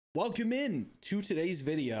Welcome in to today's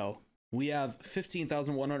video. We have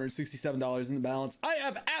 $15,167 in the balance. I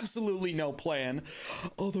have absolutely no plan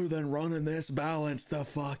other than running this balance the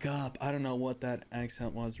fuck up. I don't know what that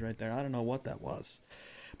accent was right there. I don't know what that was,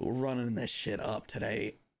 but we're running this shit up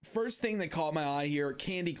today. First thing that caught my eye here,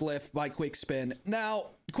 Candy Glyph by Quick Spin. Now,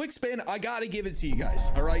 Quick Spin, I gotta give it to you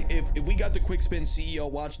guys, all right? If we got the Quick Spin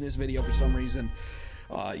CEO watching this video for some reason,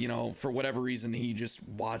 you know, for whatever reason, he just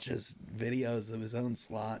watches videos of his own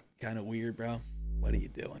slot. Kind of weird, bro. What are you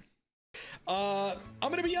doing? I'm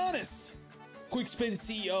gonna be honest. Quick Spin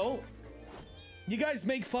CEO, you guys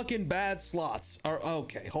make fucking bad slots.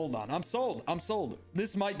 Okay, hold on. I'm sold. I'm sold.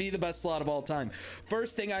 This might be the best slot of all time.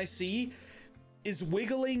 First thing I see is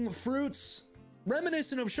wiggling fruits,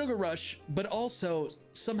 reminiscent of Sugar Rush, but also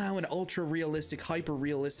somehow an ultra realistic, hyper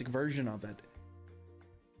realistic version of it.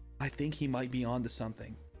 I think he might be onto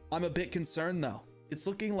something. I'm a bit concerned though. It's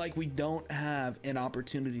looking like we don't have an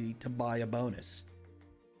opportunity to buy a bonus.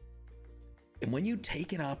 And when you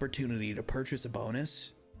take an opportunity to purchase a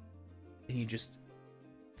bonus and you just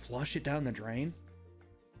flush it down the drain,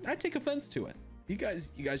 I take offense to it. You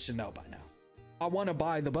guys should know by now. I want to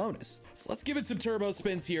buy the bonus. So let's give it some turbo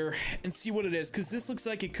spins here and see what it is, because this looks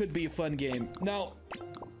like it could be a fun game. Now,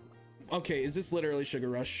 okay, is this literally Sugar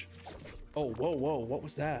Rush? Oh, whoa, whoa, what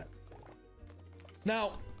was that?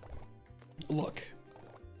 Now, look,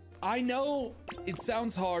 I know it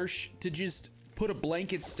sounds harsh to just put a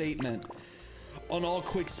blanket statement on all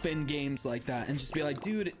quick spin games like that and just be like,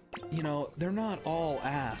 dude, you know, they're not all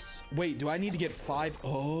ass. Wait, do I need to get 5?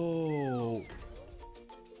 Oh.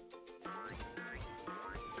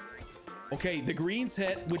 Okay, the greens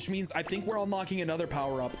hit, which means I think we're unlocking another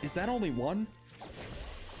power up. Is that only one?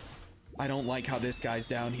 I don't like how this guy's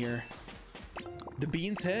down here. The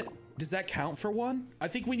beans hit. Does that count for one? I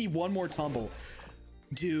think we need one more tumble.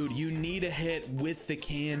 Dude, you need a hit with the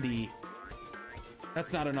candy.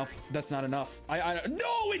 That's not enough. That's not enough.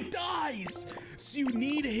 No, it dies. So you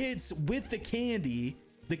need hits with the candy.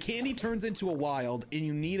 The candy turns into a wild and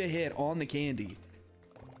you need a hit on the candy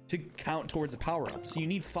to count towards a power up. So you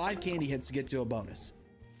need 5 candy hits to get to a bonus.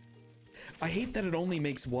 I hate that it only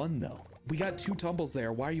makes one though. We got 2 tumbles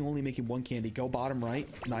there. Why are you only making 1 candy? Go bottom right.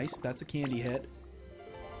 Nice. That's a candy hit.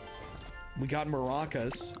 We got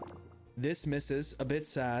maracas. This misses. A bit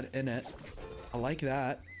sad, isn't it? I like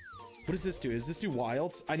that. What does this do? Does this do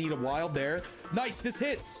wilds? I need a wild there. Nice. This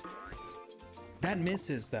hits. That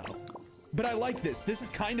misses though. But I like this. This is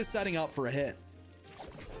kind of setting up for a hit.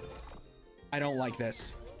 I don't like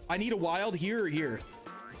this. I need a wild here or here.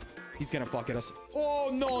 He's gonna fuck at us. Oh,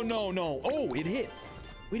 no, no, no. Oh, it hit.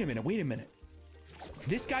 Wait a minute. Wait a minute.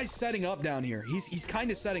 This guy's setting up down here. He's kind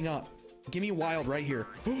of setting up. Give me a wild right here.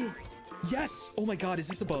 Yes. Oh my God. Is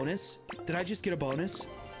this a bonus? Did I just get a bonus?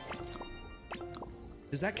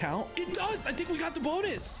 Does that count? It does. I think we got the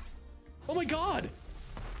bonus. Oh my God.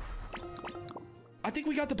 I think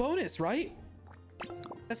we got the bonus, right?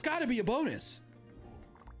 That's got to be a bonus.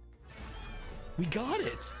 We got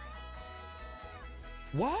it.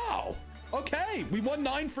 Wow. Okay. We won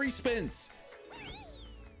 9 free spins.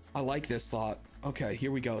 I like this slot. Okay,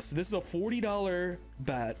 here we go. So this is a $40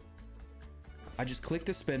 bet. I just click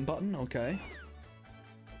the spin button. Okay.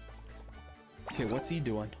 Okay, what's he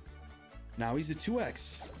doing? Now he's a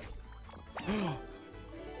 2x.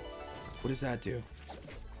 What does that do?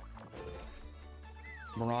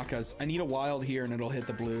 Maracas. I need a wild here and it'll hit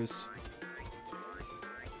the blues.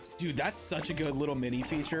 Dude, that's such a good little mini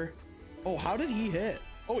feature. Oh, how did he hit?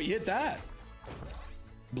 Oh, he hit that.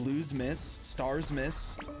 Blues miss. Stars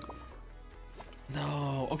miss.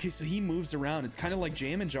 No. Okay, so he moves around. It's kind of like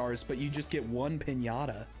Jam and Jars, but you just get 1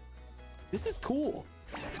 pinata. This is cool.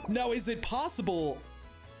 Now, is it possible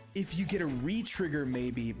if you get a re-trigger,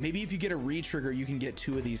 maybe if you get a re-trigger, you can get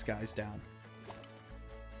 2 of these guys down?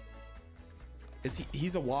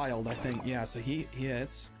 He's a wild, I think. Yeah, so he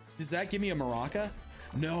hits. Does that give me a maraca?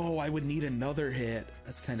 No, I would need another hit.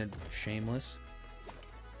 That's kind of shameless.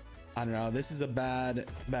 I don't know. This is a bad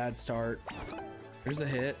start. There's a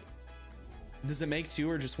hit. Does it make 2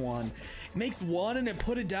 or just 1? It makes 1 and it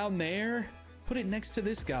put it down there. Put it next to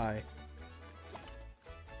this guy.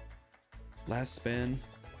 Last spin.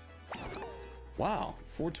 Wow,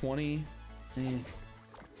 420.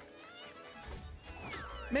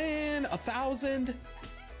 Man, 1,000.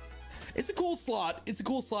 It's a cool slot. It's a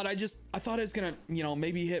cool slot. I thought it was gonna, you know,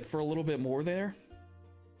 maybe hit for a little bit more there.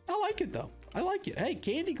 I like it though. I like it. Hey,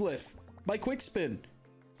 Candy Glyph by Quick Spin.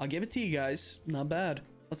 I'll give it to you guys. Not bad.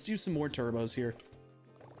 Let's do some more turbos here.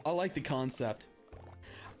 I like the concept.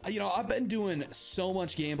 You know, I've been doing so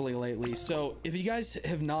much gambling lately. So if you guys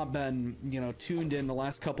have not been, you know, tuned in the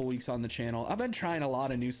last couple weeks on the channel, I've been trying a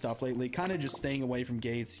lot of new stuff lately, kind of just staying away from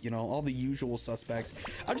gates, you know, all the usual suspects.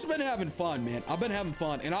 I've just been having fun, man. I've been having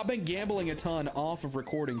fun, and I've been gambling a ton off of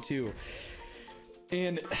recording too.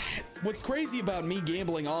 And what's crazy about me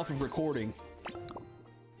gambling off of recording,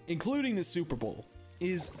 including the Super Bowl,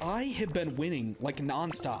 is I have been winning like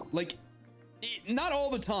nonstop. Like, not all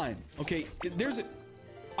the time, okay?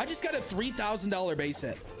 I just got a $3,000 base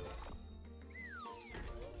hit.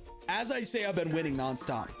 As I say, I've been winning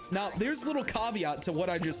nonstop. Now, there's a little caveat to what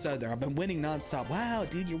I just said there. I've been winning nonstop. Wow,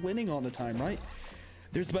 dude, you're winning all the time, right?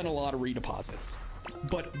 There's been a lot of redeposits.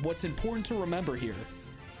 But what's important to remember here,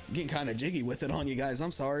 I'm getting kind of jiggy with it on you guys.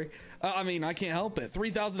 I'm sorry. I mean, I can't help it.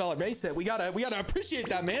 $3,000 base hit. We gotta appreciate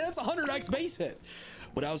that, man. That's a 100x base hit.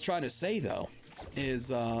 What I was trying to say though is,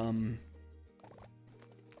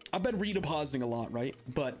 I've been redepositing a lot, right?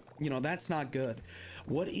 But, you know, that's not good.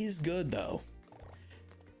 What is good, though,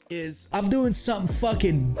 is I'm doing something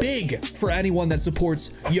fucking big for anyone that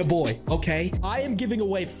supports your boy, okay? I am giving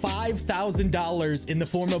away $5,000 in the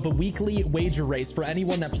form of a weekly wager race for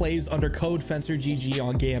anyone that plays under code FencerGG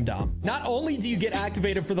on GameDom. Not only do you get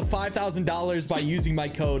activated for the $5,000 by using my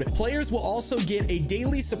code, players will also get a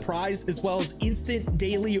daily surprise as well as instant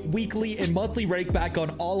daily, weekly, and monthly rake back on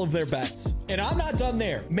all of their bets. And I'm not done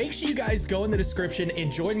there. Make sure you guys go in the description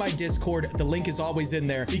and join my Discord. The link is always in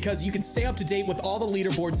there because you can stay up to date with all the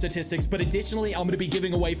leaderboard statistics, but additionally, I'm going to be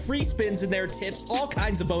giving away free spins in there, tips, all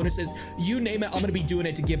kinds of bonuses. You name it, I'm going to be doing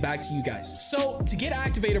it to give back to you guys. So to get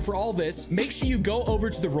activated for all this, make sure you go over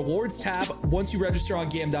to the rewards tab once you register on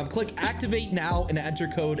GameDom. Click activate now and enter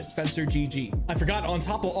code FencerGG. I forgot, on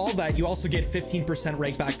top of all that, you also get 15%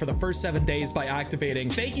 rake back for the first 7 days by activating.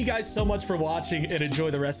 Thank you guys so much for watching and enjoy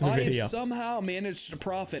the rest of the video. I have somehow managed to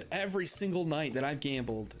profit every single night that I've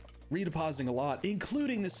gambled, redepositing a lot,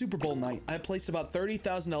 including the Super Bowl night. I placed about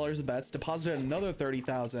 $30,000 of bets, deposited another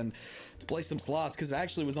 $30,000 to play some slots because it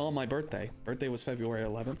actually was on my birthday. Birthday was February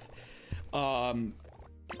 11th.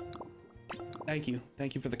 Thank you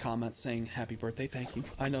for the comments saying happy birthday. Thank you.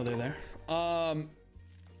 I know they're there.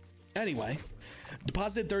 Anyway,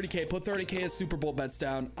 deposited 30K, put 30K as Super Bowl bets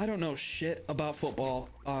down. I don't know shit about football,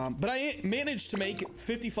 but I managed to make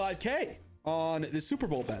 55K on the Super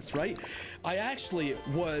Bowl bets, right? I actually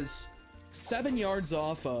was 7 yards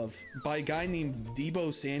off of, by a guy named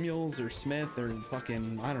Debo Samuels or Smith or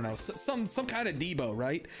fucking, I don't know, some kind of Debo,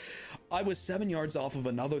 right? I was 7 yards off of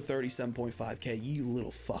another 37.5K. You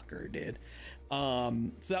little fucker, dude.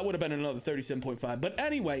 So that would have been another 37.5. But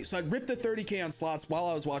anyway, so I ripped the 30K on slots while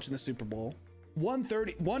I was watching the Super Bowl.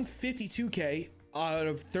 152K out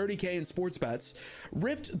of 30K in sports bets,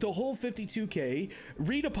 ripped the whole 52K,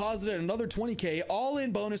 redeposited another 20K, all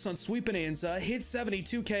in bonus on Sweet Bonanza, hit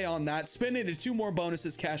 72K on that, spin into 2 more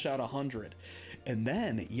bonuses, cash out 100. And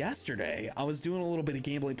then yesterday, I was doing a little bit of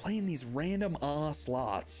gambling, playing these random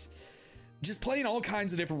slots, just playing all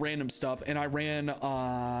kinds of different random stuff, and I ran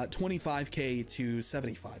 25K to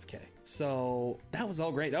 75K. So that was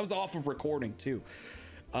all great. That was off of recording too.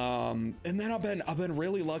 And then I've been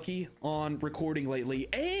really lucky on recording lately,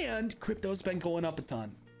 and crypto's been going up a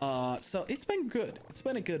ton. So it's been good. It's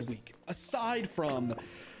been a good week, aside from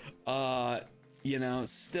you know,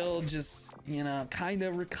 still just, you know, kind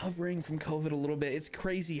of recovering from COVID a little bit. It's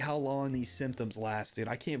crazy how long these symptoms last, dude.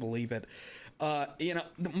 I can't believe it. You know,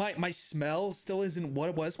 my smell still isn't what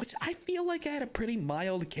it was, which I feel like I had a pretty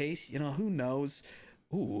mild case. You know, who knows?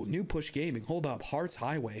 Ooh, new push gaming. Hold up. Hearts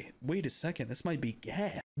Highway. Wait a second. This might be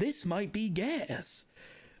gas. This might be gas.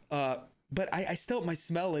 But I still, my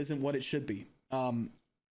smell isn't what it should be.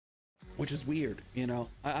 Which is weird, you know.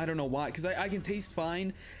 I don't know why, because I can taste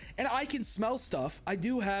fine and I can smell stuff. I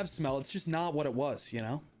do have smell. It's just not what it was, you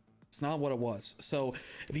know. It's not what it was. So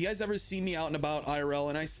if you guys ever see me out and about IRL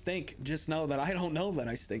and I stink, just know that I don't know that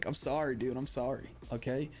I stink. I'm sorry, dude. I'm sorry.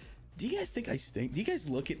 Okay. Do you guys think I stink? Do you guys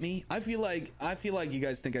look at me? I feel like you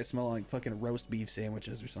guys think I smell like fucking roast beef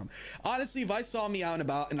sandwiches or something. Honestly, if I saw me out and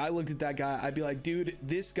about and I looked at that guy, I'd be like, dude,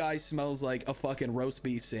 this guy smells like a fucking roast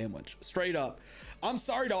beef sandwich. Straight up. I'm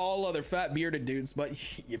sorry to all other fat bearded dudes,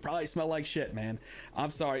 but you probably smell like shit, man. I'm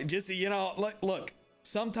sorry. Just, you know, look,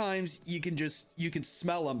 sometimes you can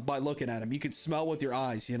smell them by looking at them. You can smell with your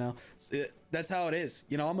eyes, you know. That's how it is.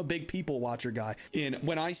 You know, I'm a big people watcher guy, and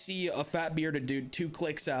when I see a fat bearded dude 2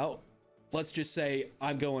 clicks out, let's just say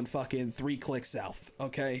I'm going fucking 3 clicks south,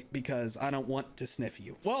 okay? Because I don't want to sniff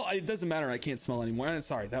you. Well, it doesn't matter. I can't smell anymore.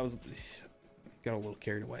 Sorry, that was, got a little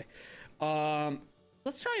carried away.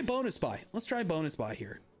 Let's try a bonus buy. Let's try a bonus buy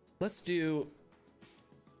here. Let's do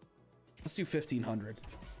 1,500.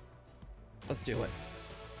 Let's do it.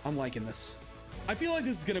 I'm liking this. I feel like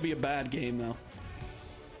this is gonna be a bad game though.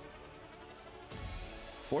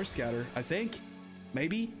 Force scatter, I think.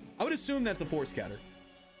 Maybe. I would assume that's a force scatter.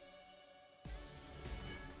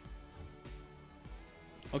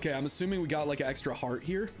 Okay, I'm assuming we got like an extra heart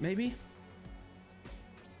here, maybe.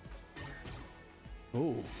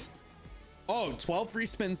 Oh, 12 free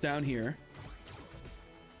spins down here.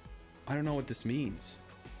 I don't know what this means.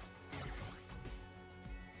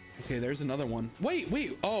 Okay, there's another one.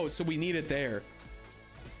 Wait. Oh, so we need it there.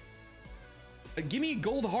 Give me a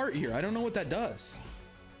gold heart here. I don't know what that does.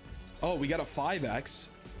 Oh, we got a 5x.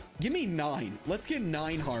 Give me 9. Let's get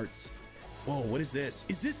 9 hearts. Whoa, what is this?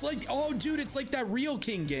 Is this like, oh dude, it's like that Real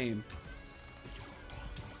King game.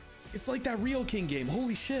 It's like that Real King game.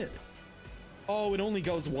 Holy shit. Oh, it only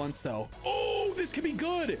goes once though. Oh, this could be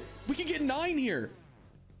good. We could get 9 here.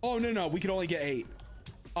 Oh, no, we could only get 8.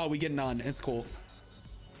 Oh, we get none. It's cool.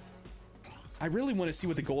 I really want to see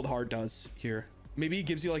what the gold heart does here. Maybe it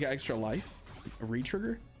gives you like an extra life, a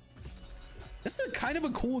retrigger. This is kind of a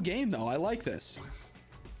cool game though. I like this.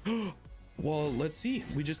 Well, let's see.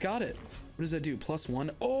 We just got it. What does that do?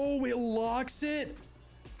 +1. Oh, it locks it.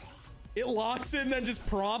 It locks it and then just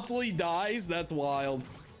promptly dies. That's wild.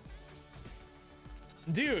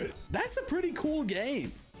 Dude, that's a pretty cool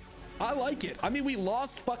game. I like it. I mean, we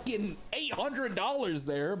lost fucking $800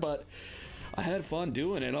 there, but I had fun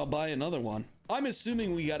doing it. I'll buy another one. I'm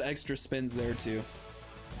assuming we got extra spins there too.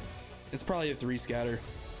 It's probably a 3 scatter.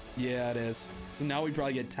 Yeah, it is. So now we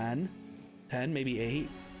probably get 10, maybe 8.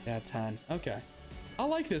 Yeah, 10. Okay. I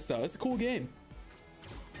like this though. It's a cool game.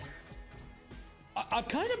 I've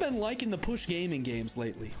kind of been liking the push gaming games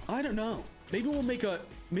lately. I don't know. Maybe we'll make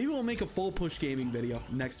a full push gaming video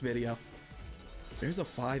next video. So here's a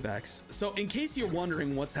 5x. So in case you're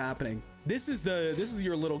wondering what's happening, this is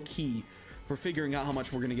your little key for figuring out how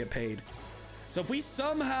much we're gonna get paid. So if we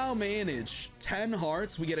somehow manage 10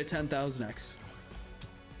 hearts, we get a 10,000x.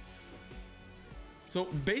 So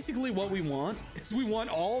basically what we want is we want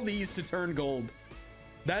all these to turn gold.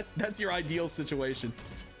 That's your ideal situation.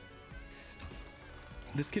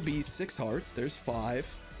 This could be 6 hearts. There's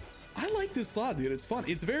 5. I like this slot, dude. It's fun.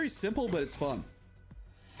 It's very simple, but it's fun.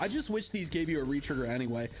 I just wish these gave you a retrigger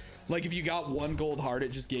anyway. Like if you got 1 gold heart,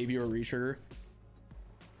 it just gave you a retrigger.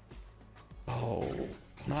 Oh,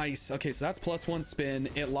 nice. Okay, so that's +1 spin.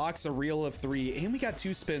 It locks a reel of 3, and we got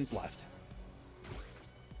 2 spins left.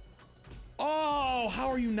 Oh, how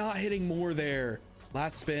are you not hitting more there?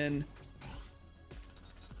 Last spin.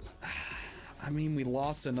 I mean, we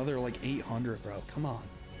lost another like 800, bro. Come on.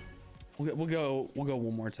 We'll go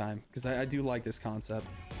one more time because I do like this concept.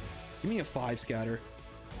 Give me a 5 scatter.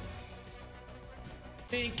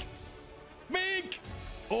 Bink.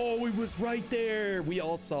 Oh, it was right there. We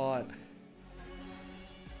all saw it.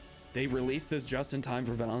 They released this just in time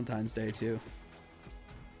for Valentine's Day too.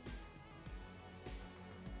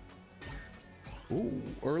 Ooh,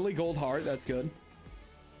 early gold heart. That's good.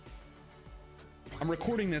 I'm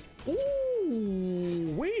recording this.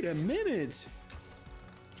 Ooh, wait a minute.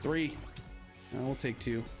 3. No, we'll take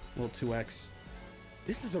 2. A little 2x.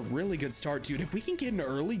 This is a really good start, dude. If we can get an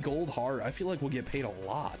early gold heart, I feel like we'll get paid a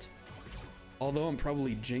lot. Although I'm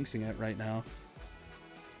probably jinxing it right now.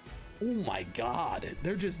 Oh my god.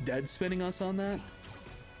 They're just dead spinning us on that.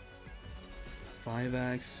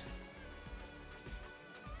 5x.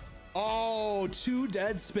 Oh, 2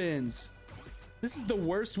 dead spins. This is the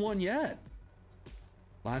worst one yet.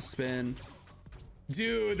 Last spin.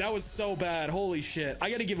 Dude, that was so bad. Holy shit. I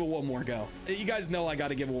gotta give it one more go. You guys know I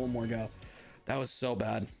gotta give it one more go. That was so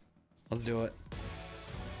bad. Let's do it.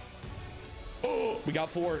 Oh, we got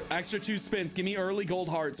 4 extra 2 spins. Give me early gold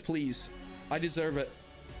hearts, please. I deserve it.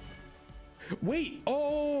 Wait.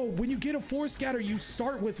 Oh, when you get a 4 scatter, you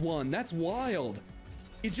start with 1. That's wild.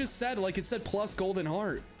 It just said, like it said plus golden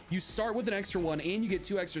heart. You start with an extra 1 and you get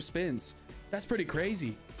 2 extra spins. That's pretty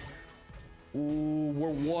crazy. Ooh, we're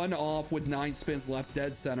 1 off with 9 spins left.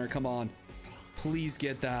 Dead center. Come on. Please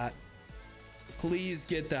get that. Please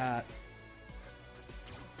get that.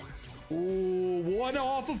 Ooh, 1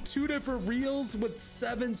 off of 2 different reels with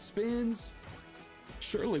 7 spins.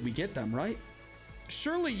 Surely we get them, right?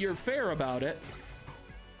 Surely you're fair about it.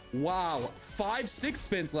 Wow. 6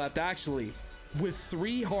 spins left, actually. With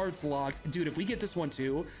 3 hearts locked. Dude, if we get this one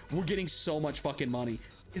too, we're getting so much fucking money.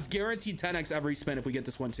 It's guaranteed 10x every spin if we get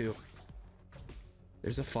this one too.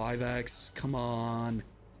 There's a 5x. Come on.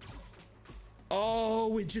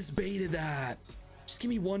 Oh, it just baited that. Just give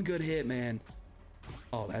me 1 good hit, man.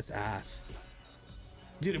 Oh, that's ass.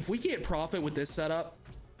 Dude, if we get profit with this setup,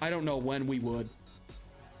 I don't know when we would.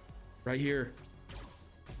 Right here.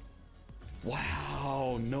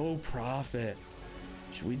 Wow, no profit.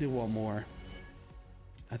 Should we do one more?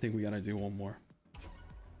 I think we gotta do one more.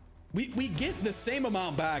 We get the same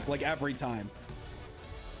amount back like every time.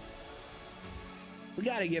 We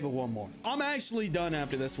gotta give it one more. I'm actually done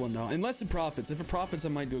after this one though, unless it profits. If it profits, I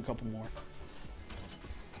might do a couple more.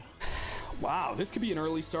 Wow, this could be an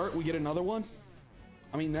early start. We get another one.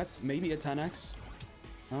 I mean, that's maybe a 10x.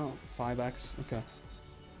 Oh, 5x. Okay.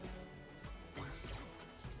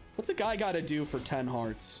 What's a guy gotta do for 10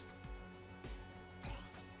 hearts?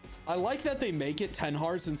 I like that they make it 10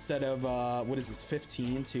 hearts instead of what is this,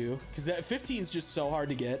 15 too, because that 15 is just so hard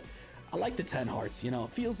to get. I like the 10 hearts, you know.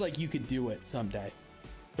 It feels like you could do it someday.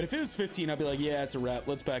 But if it was 15, I'd be like, yeah, it's a wrap.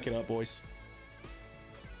 Let's back it up, boys.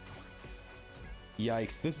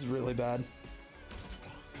 Yikes, this is really bad.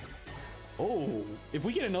 Oh, if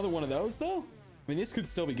we get another one of those though, I mean, this could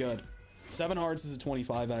still be good. 7 hearts is a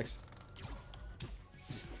 25x.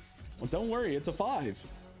 Well, don't worry, it's a 5.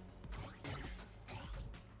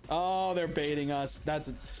 Oh, they're baiting us. That's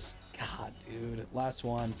a... God, dude. Last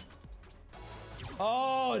one.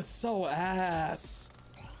 Oh, it's so ass.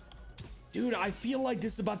 Dude, I feel like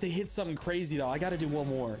this is about to hit something crazy, though. I got to do one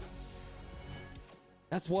more.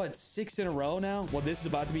 That's what, 6 in a row now? Well, this is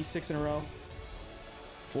about to be 6 in a row.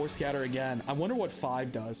 4 scatter again. I wonder what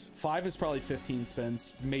 5 does. 5 is probably 15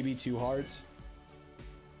 spins. Maybe 2 hearts.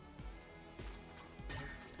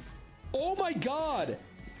 Oh, my God.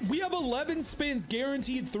 We have 11 spins,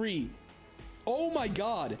 guaranteed 3. Oh my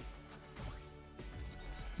God.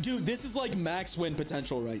 Dude, this is like max win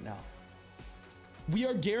potential right now. We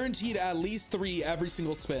are guaranteed at least 3 every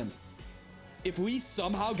single spin. If we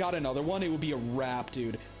somehow got another one, it would be a wrap,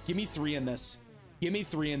 dude. Give me 3 in this. Give me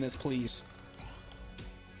 3 in this, please.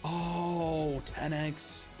 Oh,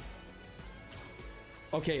 10x.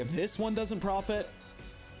 Okay, if this one doesn't profit,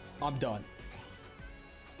 I'm done.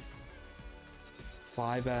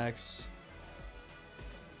 5x.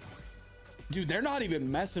 Dude, they're not even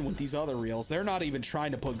messing with these other reels. They're not even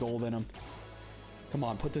trying to put gold in them. Come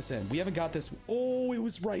on, put this in. We haven't got this. Oh, it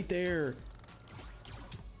was right there.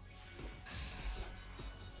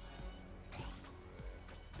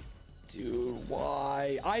 Dude,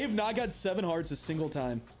 why? I have not got 7 hearts a single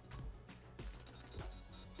time.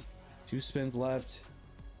 2 spins left.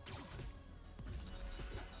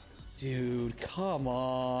 Dude, come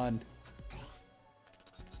on.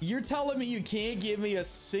 You're telling me you can't give me a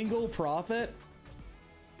single profit?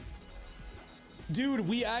 Dude,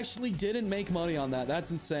 we actually didn't make money on that. That's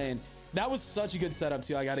insane. That was such a good setup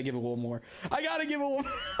too. I gotta give it one more. I gotta give it one.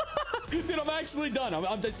 Dude, I'm actually done.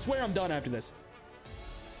 I swear I'm done after this.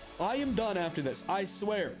 I am done after this. I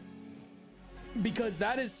swear. Because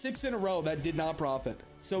that is 6 in a row that did not profit.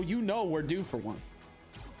 So you know we're due for one.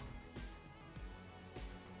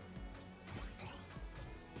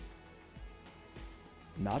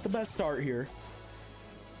 Not the best start here.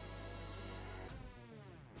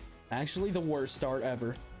 Actually, the worst start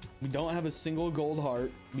ever. We don't have a single gold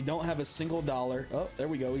heart. We don't have a single dollar. Oh, there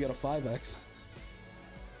we go. We got a 5x.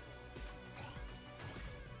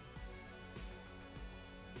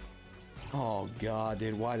 Oh, God,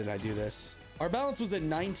 dude. Why did I do this? Our balance was at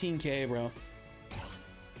 19K, bro.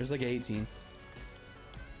 There's like 18.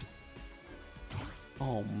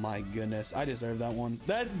 Oh, my goodness. I deserve that one.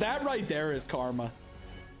 That right there is karma.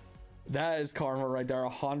 That is karma right there.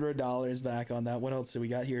 $100 back on that. What else do we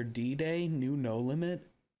got here? D-Day, new no limit.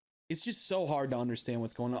 It's just so hard to understand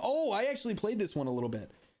what's going on. Oh, I actually played this one a little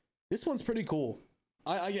bit. This one's pretty cool.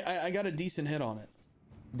 I got a decent hit on it.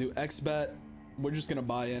 Do XBet. We're just gonna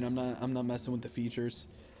buy in. I'm not messing with the features.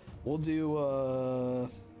 We'll do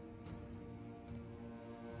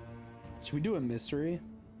should we do a mystery?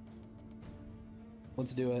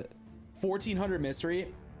 Let's do it. 1400 mystery.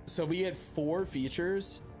 So if we get 4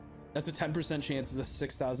 features, that's a 10% chance. It's a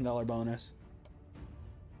 $6,000 bonus.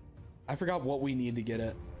 I forgot what we need to get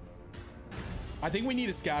it. I think we need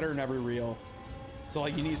a scatter in every reel. So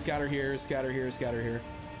like you need scatter here, scatter here, scatter here.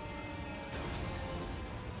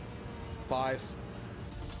 5.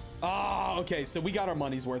 Oh, okay. So we got our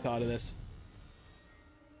money's worth out of this.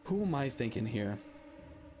 Who am I thinking here?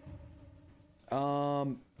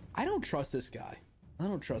 I don't trust this guy. I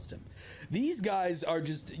don't trust him. These guys are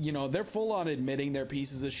just, you know, they're full on admitting they're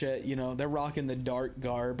pieces of shit. You know, they're rocking the dark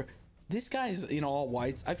garb. This guy's, you know, all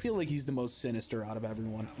whites. I feel like he's the most sinister out of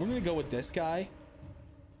everyone. We're going to go with this guy.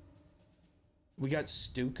 We got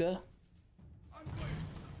Stuka.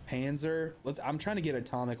 Panzer. I'm trying to get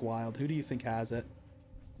Atomic Wild. Who do you think has it?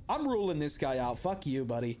 I'm ruling this guy out. Fuck you,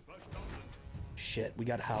 buddy. Shit, we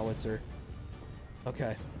got Howitzer.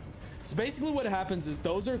 Okay. So basically what happens is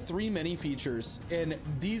those are 3 mini features, and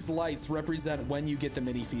these lights represent when you get the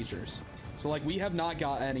mini features. So like we have not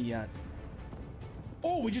got any yet.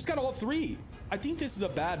 Oh, we just got all three. I think this is a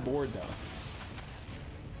bad board though.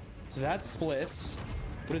 So that splits.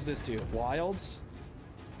 What does this do? Wilds.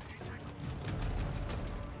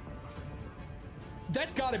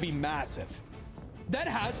 That's got to be massive. That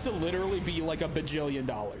has to literally be like $1 bajillion.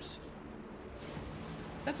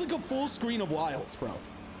 That's like a full screen of wilds, bro.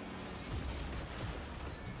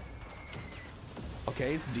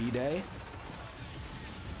 Okay, it's D-Day.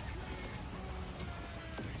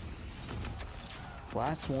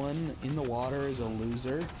 Last one in the water is a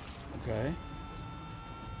loser. Okay.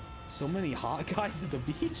 So many hot guys at the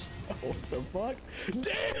beach. What the fuck?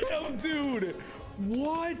 Damn, dude.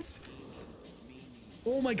 What?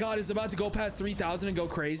 Oh my God, it's about to go past 3,000 and go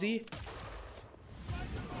crazy.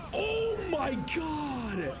 Oh my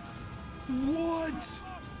God. What?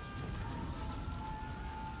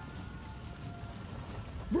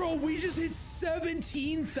 Bro, we just hit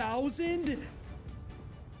 17,000.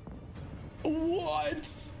 What?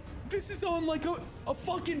 This is on like a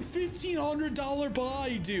fucking $1,500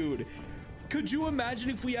 buy, dude. Could you imagine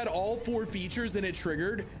if we had all 4 features and it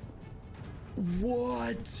triggered?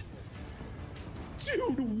 What?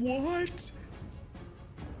 Dude, what?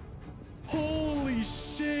 Holy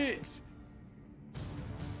shit.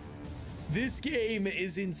 This game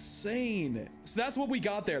is insane. So that's what we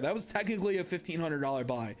got there. That was technically a $1,500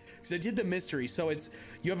 buy because I did the mystery. So it's,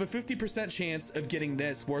 you have a 50% chance of getting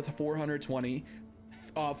this worth 420,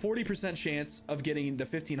 40% chance of getting the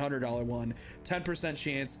 $1,500 one, 10%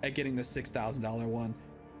 chance at getting the $6,000 one.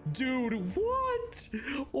 Dude, what?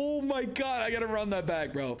 Oh my God, I gotta run that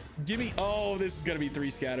back, bro. Give me, oh, this is gonna be 3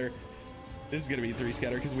 scatter. This is gonna be 3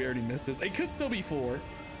 scatter because we already missed this. It could still be 4.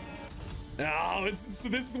 Oh, so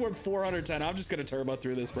this is worth 410. I'm just gonna turbo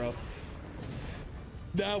through this, bro.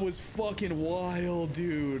 That was fucking wild,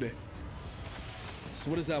 dude. So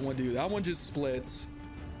what does that one do? That one just splits.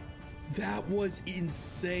 That was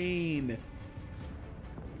insane.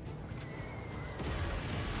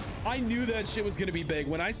 I knew that shit was gonna be big.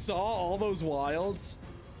 When I saw all those wilds,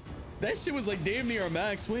 that shit was like damn near a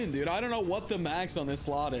max win, dude. I don't know what the max on this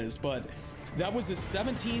slot is, but that was a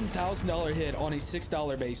 $17,000 hit on a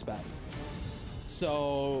 $6 base bet.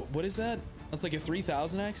 So what is that? That's like a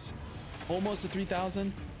 3,000x, almost a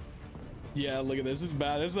 3,000. Yeah, look at this. This is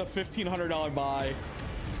bad. This is a $1,500 buy.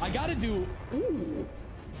 I gotta do, ooh,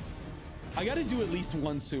 I gotta do at least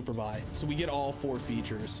 1 super buy so we get all 4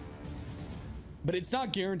 features, but it's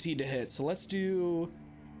not guaranteed to hit. So let's do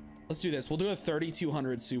this. We'll do a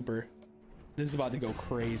 3,200 super. This is about to go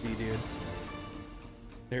crazy, dude.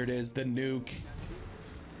 There it is, the nuke.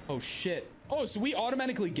 Oh shit. Oh, so we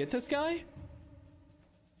automatically get this guy?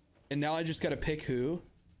 And now I just gotta pick who?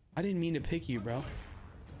 I didn't mean to pick you, bro.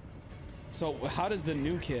 So how does the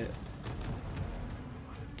nuke hit?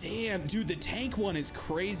 Damn, dude, the tank one is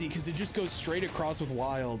crazy because it just goes straight across with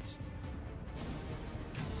wilds.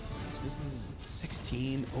 So this is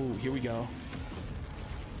 16. Oh, here we go.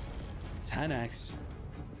 10x.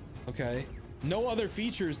 Okay. No other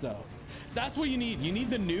features though. So that's what you need. You need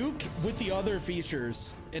the nuke with the other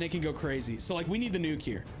features and it can go crazy. So like we need the nuke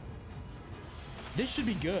here. This should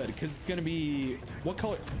be good because it's gonna be, what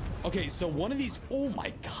color? Okay, so one of these, oh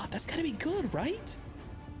my God, that's gotta be good, right?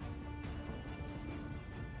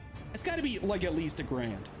 It's gotta be like at least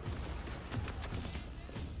 $1,000.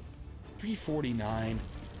 349.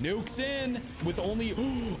 Nukes in with only,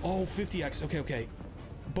 oh, 50x. Okay, okay.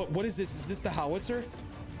 But what is this? Is this the howitzer?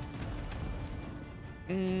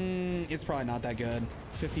 It's probably not that good.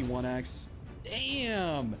 51x.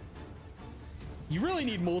 Damn. You really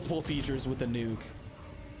need multiple features with the nuke.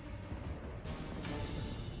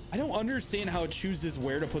 I don't understand how it chooses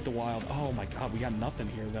where to put the wild. Oh my God, we got nothing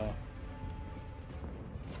here though.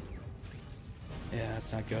 Yeah,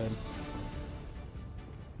 that's not good.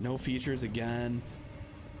 No features again.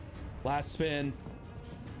 Last spin.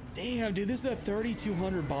 Damn, dude, this is a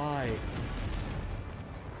 3,200 buy.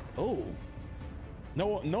 Oh.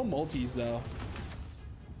 No multis though.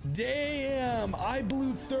 Damn, I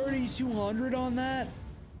blew 3,200 on that.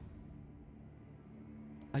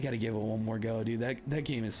 I gotta give it one more go, dude. That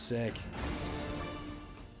game is sick.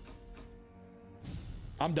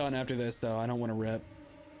 I'm done after this though. I don't want to rip.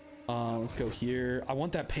 Let's go here. I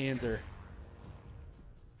want that Panzer.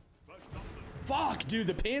 Fuck, dude,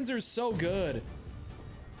 the Panzer is so good.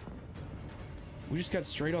 We just got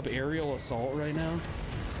straight up aerial assault right now.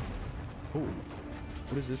 Oh,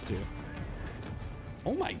 what does this do?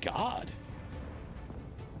 Oh my God.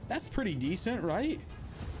 That's pretty decent, right?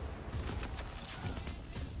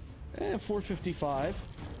 455.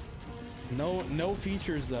 No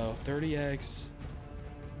features though. 30x.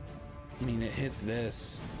 I mean, it hits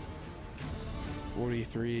this.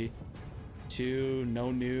 43. 2,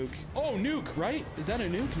 no nuke. Oh, nuke, right? Is that a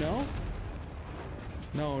nuke? No.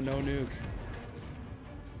 No nuke.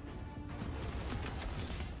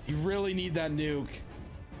 You really need that nuke.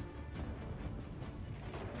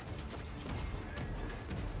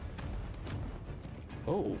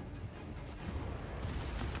 Oh.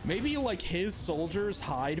 Maybe like his soldiers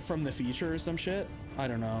hide from the feature or some shit. I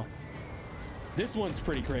don't know. This one's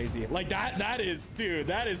pretty crazy. Like that is, dude,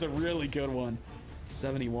 that is a really good one.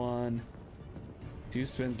 71. 2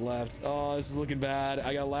 spins left. Oh, this is looking bad.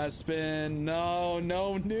 I got last spin. No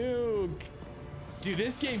nuke. Dude,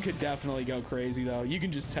 this game could definitely go crazy though. You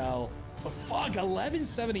can just tell. Oh, fuck,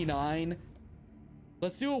 1179.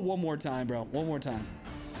 Let's do it one more time, bro. One more time.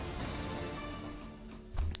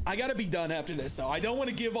 I gotta be done after this though. I don't want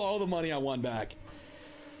to give all the money I won back.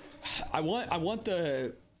 I want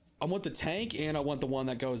the tank, and I want the one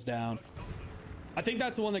that goes down. I think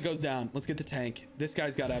that's the one that goes down. Let's get the tank. This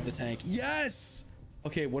guy's got to have the tank. Yes.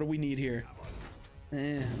 Okay, what do we need here?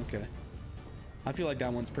 Okay. I feel like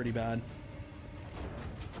that one's pretty bad.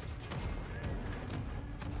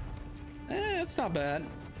 It's not bad.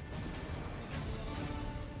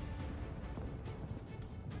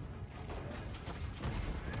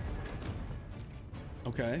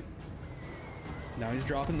 Okay. Now he's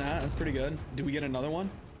dropping that. That's pretty good. Do we get another one?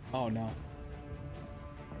 Oh, no.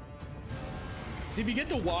 See, if you get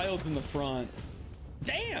the wilds in the front.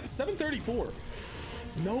 Damn, 734.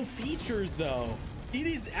 No features, though. It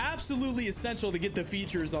is absolutely essential to get the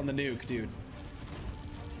features on the nuke, dude.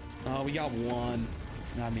 Oh, we got one.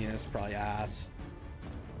 I mean, that's probably ass.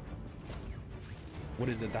 What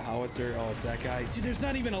is it? The howitzer? Oh, it's that guy. Dude, there's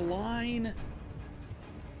not even a line.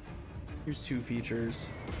 Here's 2 features.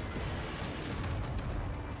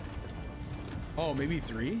 Oh, maybe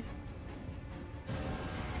 3?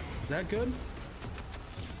 Is that good?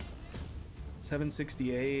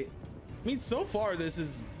 768. I mean, so far this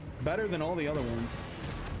is better than all the other ones.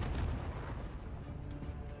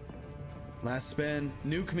 Last spin.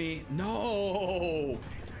 Nuke me. No,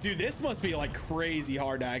 dude, this must be like crazy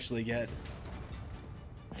hard to actually get.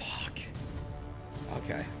 Fuck.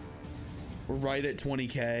 Okay, we're right at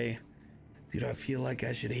 20k. Dude, I feel like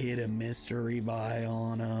I should hit a mystery buy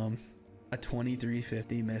on a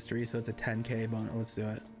 2350 mystery, so it's a 10k bonus. Let's do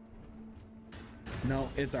it. No,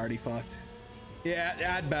 it's already fucked. Yeah,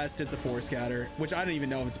 at best it's a 4 scatter, which I don't even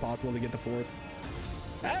know if it's possible to get the 4th.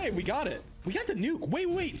 Hey, we got it. We got the nuke.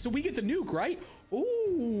 Wait, so we get the nuke, right?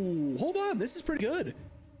 Ooh, hold on, this is pretty good.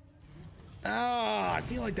 Ah, I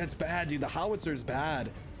feel like that's bad, dude. The howitzer is bad.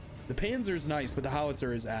 The panzer's nice, but the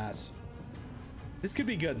howitzer is ass. This could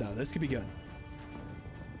be good though. This could be good.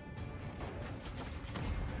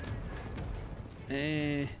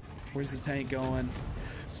 Where's the tank going?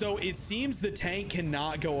 So it seems the tank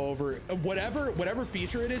cannot go over whatever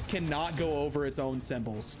feature it is, cannot go over its own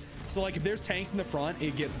symbols. So like if there's tanks in the front,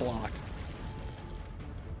 it gets blocked.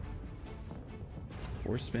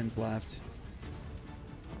 4 spins left.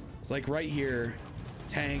 It's like right here,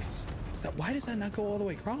 tanks. Why does that not go all the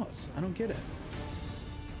way across? I don't get it.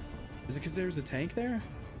 Is it because there's a tank there?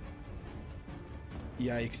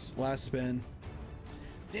 Yikes, last spin.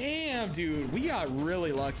 Damn, dude, we got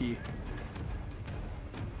really lucky.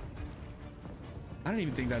 I don't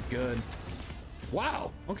even think that's good.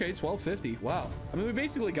 Wow. Okay, 1250. Wow. I mean, we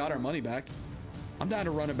basically got our money back. I'm down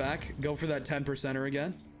to run it back. Go for that 10%er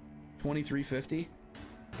again. 2350.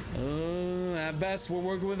 At best, we're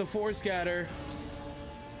working with a 4 scatter.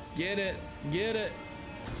 Get it. Get it.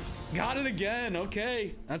 Got it again.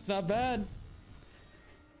 Okay. That's not bad.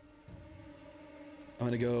 I'm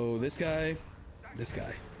going to go this guy. This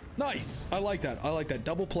guy. Nice. I like that. I like that.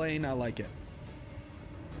 Double plane. I like it.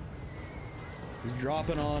 He's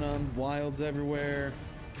dropping on them. Wilds everywhere.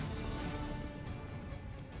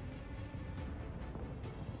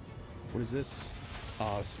 What is this?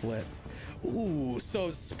 Oh, split. Ooh, so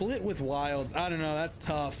split with wilds. I don't know. That's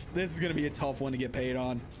tough. This is going to be a tough one to get paid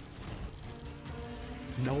on.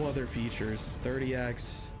 No other features.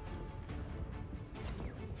 30x.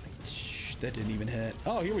 That didn't even hit.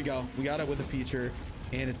 Oh, here we go. We got it with a feature.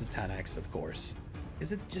 And it's a 10x, of course.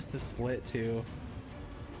 Is it just the split, too?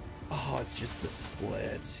 Oh, it's just the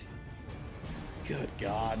split. Good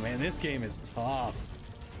God, man. This game is tough.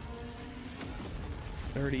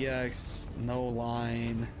 30x. No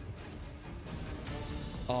line.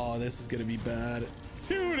 Oh, this is going to be bad.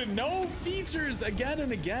 Dude, no features again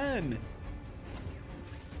and again.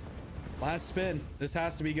 Last spin. This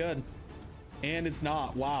has to be good. And it's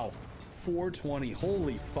not. Wow. 420.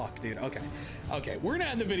 Holy fuck, dude. Okay, we're gonna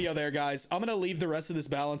end the video there, guys. I'm gonna leave the rest of this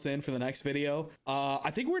balance in for the next video.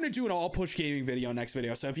 I think we're gonna do an all push gaming video next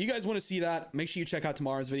video, so if you guys want to see that, make sure you check out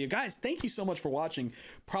tomorrow's video. Guys, thank you so much for watching.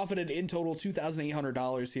 Profited in total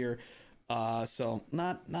 $2,800 here. So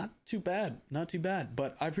not too bad,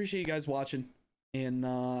 but I appreciate you guys watching. And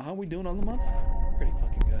how are we doing on the month? Pretty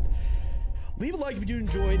fucking good. Leave a like if you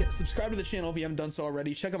enjoyed. Subscribe to the channel if you haven't done so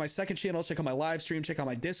already. Check out my second channel. Check out my live stream. Check out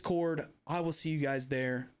my Discord. I will see you guys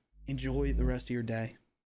there. Enjoy the rest of your day.